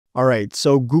Alright,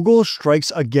 so Google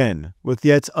strikes again with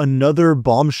yet another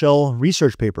bombshell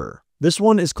research paper. This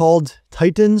one is called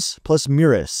Titans plus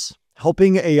MIRAS,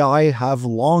 helping AI have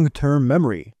long-term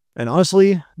memory. And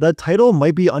honestly, that title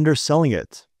might be underselling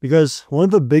it, because one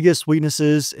of the biggest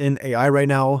weaknesses in AI right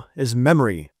now is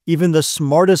memory. Even the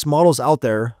smartest models out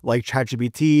there, like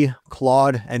ChatGPT,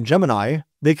 Claude, and Gemini,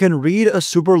 they can read a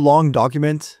super long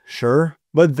document, sure,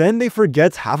 but then they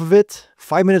forget half of it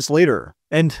 5 minutes later.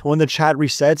 And when the chat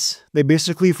resets, they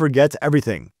basically forget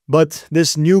everything. But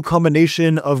this new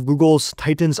combination of Google's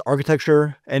Titans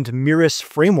architecture and MIRAS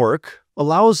framework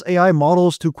allows AI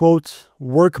models to, quote,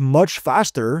 work much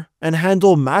faster and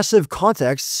handle massive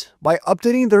contexts by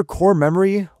updating their core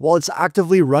memory while it's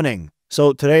actively running.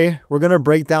 So today, we're going to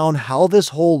break down how this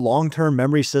whole long-term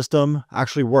memory system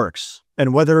actually works,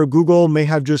 and whether Google may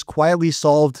have just quietly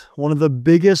solved one of the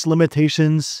biggest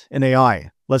limitations in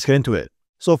AI. Let's get into it.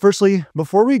 So firstly,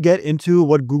 before we get into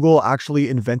what Google actually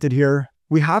invented here,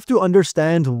 we have to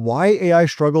understand why AI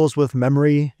struggles with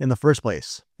memory in the first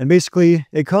place. And basically,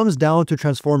 it comes down to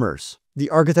transformers, the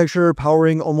architecture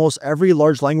powering almost every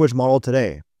large language model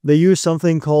today. They use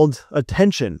something called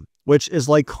attention, which is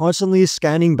like constantly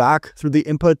scanning back through the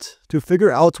input to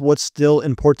figure out what's still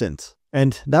important.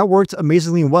 And that worked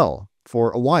amazingly well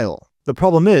for a while. The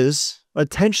problem is,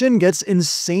 attention gets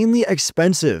insanely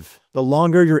expensive the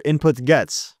longer your input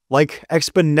gets, like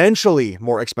exponentially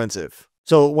more expensive.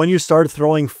 So when you start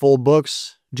throwing full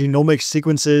books, genomic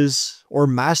sequences, or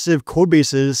massive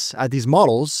codebases at these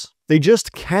models, they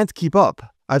just can't keep up.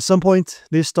 At some point,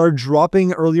 they start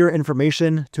dropping earlier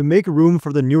information to make room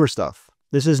for the newer stuff.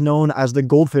 This is known as the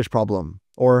goldfish problem,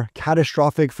 or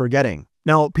catastrophic forgetting.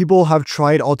 Now, people have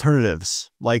tried alternatives,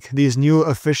 like these new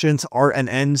efficient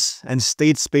RNNs and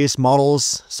state space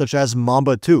models such as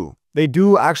Mamba 2. They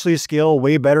do actually scale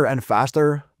way better and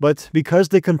faster, but because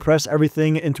they compress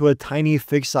everything into a tiny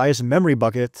fixed-size memory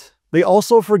bucket, they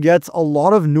also forget a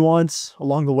lot of nuance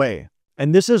along the way.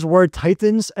 And this is where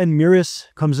Titans and MIRAS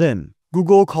comes in.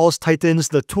 Google calls Titans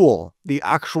the tool, the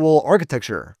actual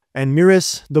architecture, and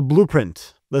MIRAS the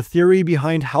blueprint, the theory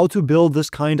behind how to build this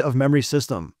kind of memory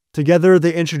system. Together,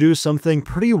 they introduce something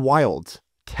pretty wild: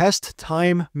 test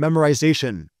time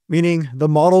memorization, meaning the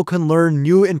model can learn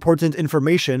new important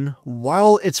information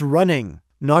while it's running,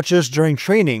 not just during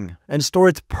training, and store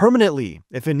it permanently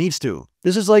if it needs to.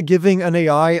 This is like giving an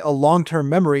AI a long-term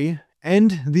memory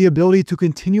and the ability to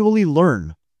continually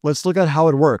learn. Let's look at how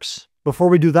it works. Before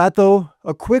we do that though,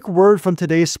 a quick word from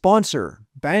today's sponsor,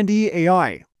 Bandy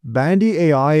AI. Bandy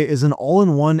AI is an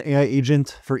all-in-one AI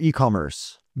agent for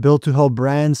e-commerce, built to help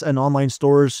brands and online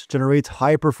stores generate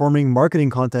high-performing marketing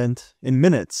content in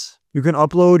minutes. You can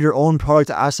upload your own product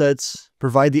assets,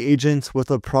 provide the agent with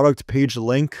a product page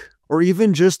link, or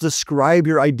even just describe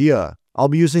your idea. I'll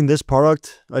be using this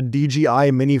product, a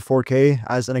DJI Mini 4K,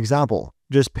 as an example.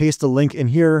 Just paste the link in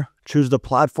here, choose the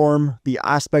platform, the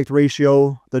aspect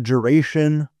ratio, the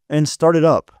duration, and start it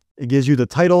up. It gives you the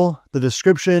title, the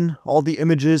description, all the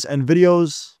images and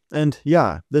videos, and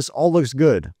yeah, this all looks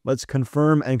good. Let's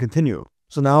confirm and continue.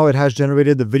 So now it has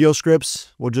generated the video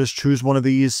scripts. We'll just choose one of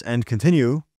these and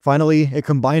continue. Finally, it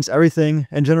combines everything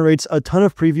and generates a ton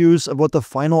of previews of what the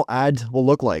final ad will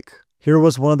look like. Here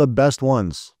was one of the best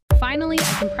ones. Finally,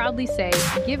 I can proudly say,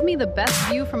 give me the best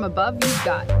view from above you've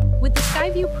got. With the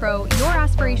Skyview Pro, your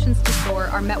aspirations to soar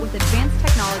are met with advanced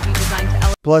technology designed to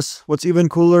elevate. Plus, what's even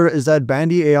cooler is that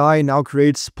Bandy AI now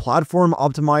creates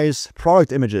platform-optimized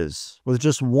product images with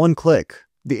just one click.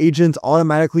 The agent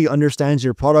automatically understands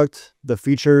your product, the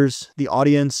features, the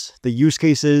audience, the use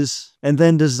cases, and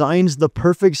then designs the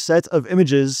perfect set of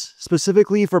images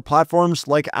specifically for platforms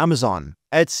like Amazon,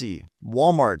 Etsy,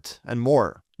 Walmart, and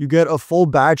more. You get a full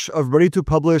batch of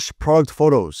ready-to-publish product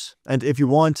photos, and if you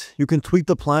want, you can tweak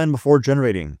the plan before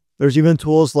generating. There's even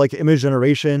tools like image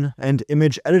generation and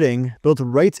image editing built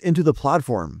right into the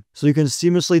platform, so you can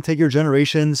seamlessly take your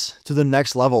generations to the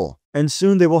next level. And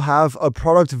soon they will have a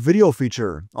product video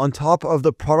feature on top of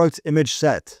the product image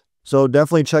set. So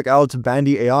definitely check out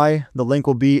Bandy AI, the link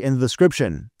will be in the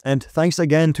description. And thanks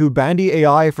again to Bandy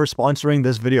AI for sponsoring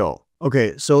this video.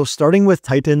 Okay, so starting with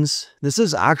Titans, this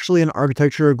is actually an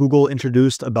architecture Google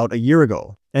introduced about a year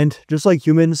ago. And just like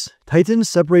humans, Titans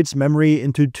separates memory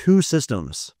into two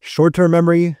systems. Short-term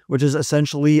memory, which is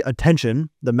essentially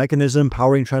attention, the mechanism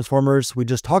powering transformers we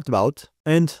just talked about,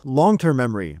 and long-term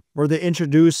memory, where they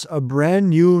introduce a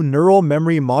brand new neural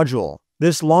memory module.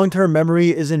 This long-term memory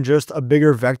isn't just a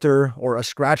bigger vector or a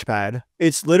scratch pad.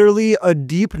 It's literally a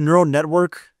deep neural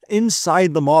network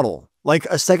inside the model, like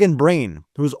a second brain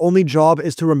whose only job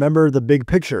is to remember the big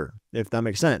picture, if that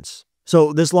makes sense.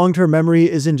 So this long-term memory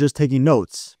isn't just taking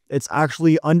notes. It's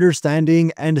actually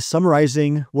understanding and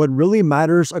summarizing what really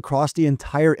matters across the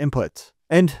entire input.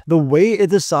 And the way it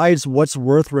decides what's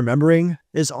worth remembering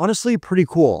is honestly pretty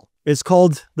cool. It's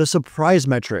called the surprise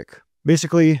metric.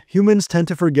 Basically, humans tend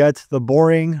to forget the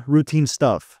boring, routine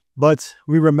stuff, but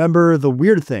we remember the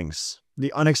weird things,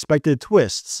 the unexpected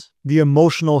twists, the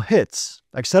emotional hits,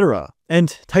 etc.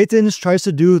 And Titans tries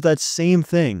to do that same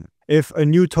thing. If a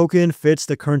new token fits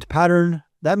the current pattern,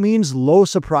 that means low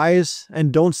surprise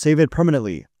and don't save it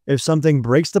permanently. If something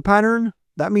breaks the pattern,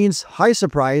 that means high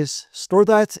surprise, store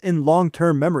that in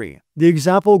long-term memory. The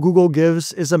example Google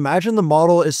gives is, imagine the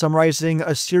model is summarizing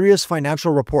a serious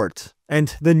financial report,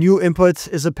 and the new input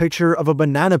is a picture of a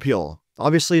banana peel,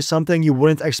 obviously something you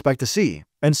wouldn't expect to see.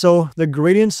 And so the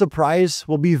gradient surprise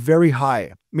will be very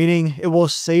high, meaning it will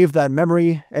save that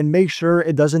memory and make sure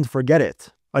it doesn't forget it.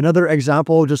 Another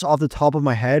example just off the top of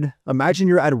my head, imagine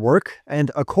you're at work and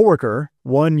a coworker,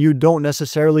 one you don't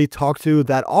necessarily talk to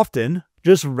that often,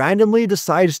 just randomly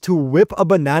decides to whip a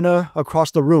banana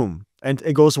across the room and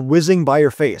it goes whizzing by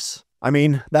your face. I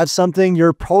mean, that's something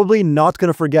you're probably not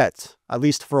gonna forget, at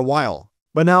least for a while.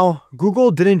 But now,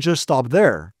 Google didn't just stop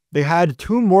there. They had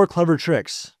two more clever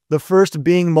tricks. The first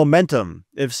being momentum.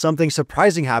 If something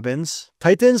surprising happens,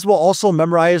 Titans will also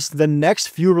memorize the next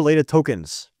few related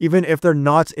tokens, even if they're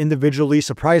not individually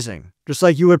surprising. Just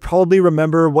like you would probably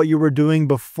remember what you were doing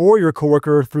before your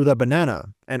coworker threw that banana,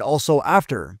 and also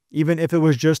after, even if it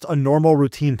was just a normal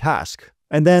routine task.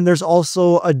 And then there's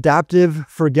also adaptive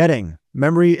forgetting.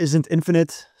 Memory isn't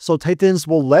infinite, so Titans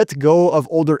will let go of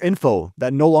older info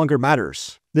that no longer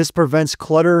matters. This prevents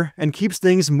clutter and keeps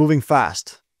things moving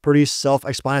fast. Pretty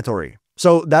self-explanatory.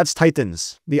 So that's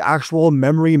Titans, the actual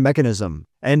memory mechanism.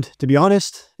 And to be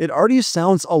honest, it already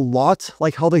sounds a lot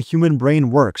like how the human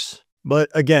brain works. But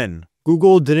again,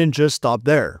 Google didn't just stop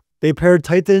there. They paired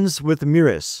Titans with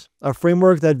MIRAS, a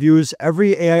framework that views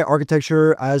every AI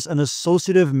architecture as an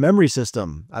associative memory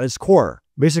system at its core.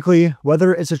 Basically,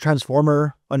 whether it's a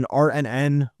transformer, an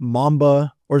RNN,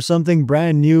 Mamba, or something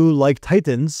brand new like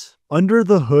Titans, under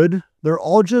the hood, they're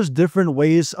all just different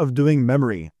ways of doing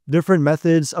memory, different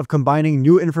methods of combining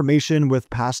new information with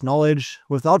past knowledge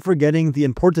without forgetting the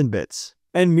important bits.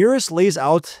 And MIRAS lays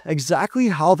out exactly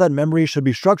how that memory should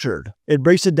be structured. It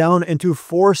breaks it down into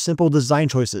 4 simple design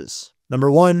choices. Number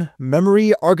 1,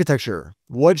 memory architecture.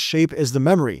 What shape is the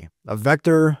memory? A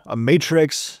vector, a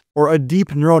matrix, or a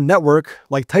deep neural network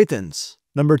like Titans?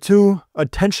 Number 2,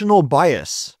 attentional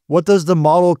bias. What does the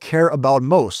model care about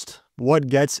most? What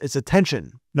gets its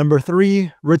attention? Number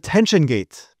 3, retention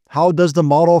gate. How does the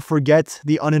model forget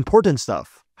the unimportant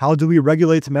stuff? How do we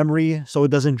regulate memory so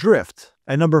it doesn't drift?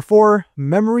 And number 4,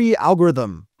 memory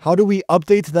algorithm. How do we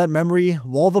update that memory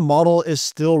while the model is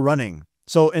still running?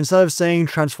 So instead of saying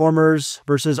transformers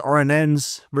versus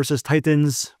RNNs versus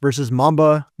Titans versus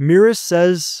Mamba, MIRAS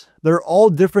says they're all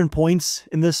different points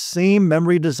in the same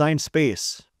memory design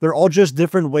space. They're all just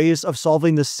different ways of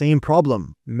solving the same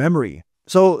problem, memory.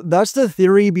 So that's the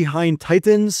theory behind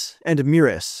Titans and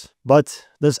MIRAS. But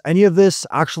does any of this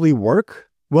actually work?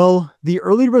 Well, the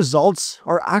early results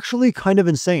are actually kind of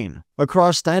insane.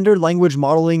 Across standard language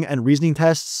modeling and reasoning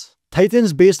tests,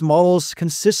 Titans-based models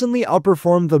consistently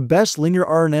outperform the best linear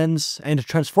RNNs and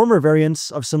transformer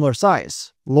variants of similar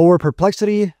size. Lower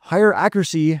perplexity, higher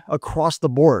accuracy across the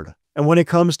board. And when it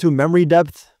comes to memory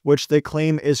depth, which they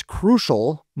claim is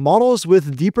crucial, models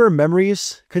with deeper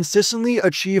memories consistently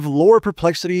achieve lower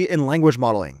perplexity in language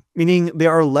modeling, meaning they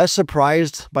are less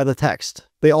surprised by the text.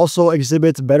 They also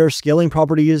exhibit better scaling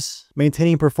properties,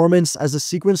 maintaining performance as the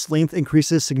sequence length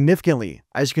increases significantly,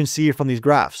 as you can see from these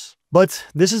graphs. But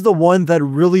this is the one that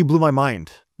really blew my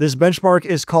mind. This benchmark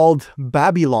is called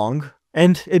Babylong,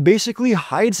 and it basically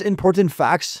hides important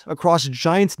facts across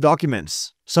giant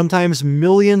documents, sometimes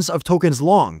millions of tokens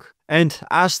long, and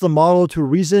asks the model to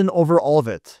reason over all of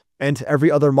it. And every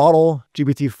other model,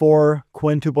 GPT-4,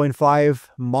 Qwen 2.5,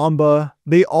 Mamba,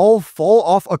 they all fall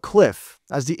off a cliff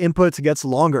as the input gets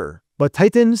longer. But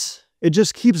Titans, it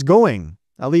just keeps going,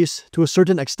 at least to a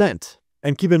certain extent.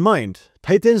 And keep in mind,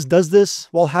 Titans does this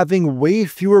while having way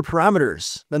fewer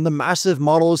parameters than the massive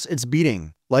models it's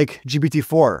beating, like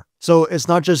GPT-4. So it's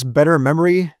not just better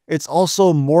memory, it's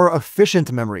also more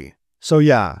efficient memory. So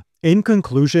yeah, in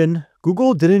conclusion,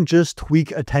 Google didn't just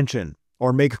tweak attention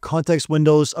or make context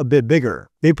windows a bit bigger.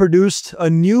 They produced a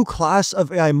new class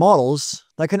of AI models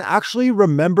that can actually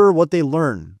remember what they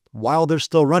learn while they're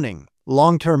still running.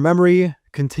 Long-term memory,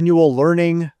 continual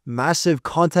learning, massive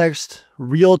context,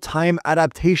 real-time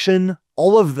adaptation,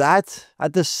 all of that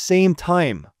at the same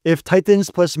time. If Titans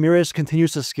plus MIRAS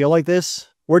continues to scale like this,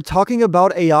 We're talking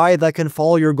about AI that can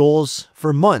follow your goals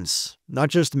for months, not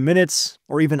just minutes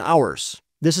or even hours.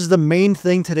 This is the main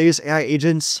thing today's AI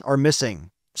agents are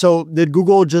missing. So, did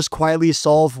Google just quietly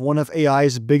solve one of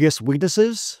AI's biggest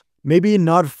weaknesses? Maybe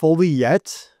not fully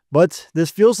yet, but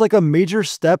this feels like a major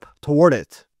step toward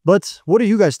it. But what do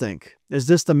you guys think? Is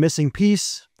this the missing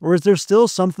piece, or is there still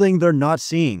something they're not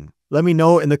seeing? Let me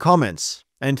know in the comments.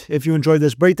 And if you enjoyed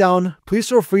this breakdown, please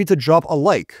feel free to drop a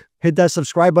like. Hit that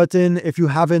subscribe button if you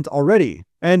haven't already.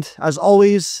 And as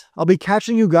always, I'll be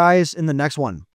catching you guys in the next one.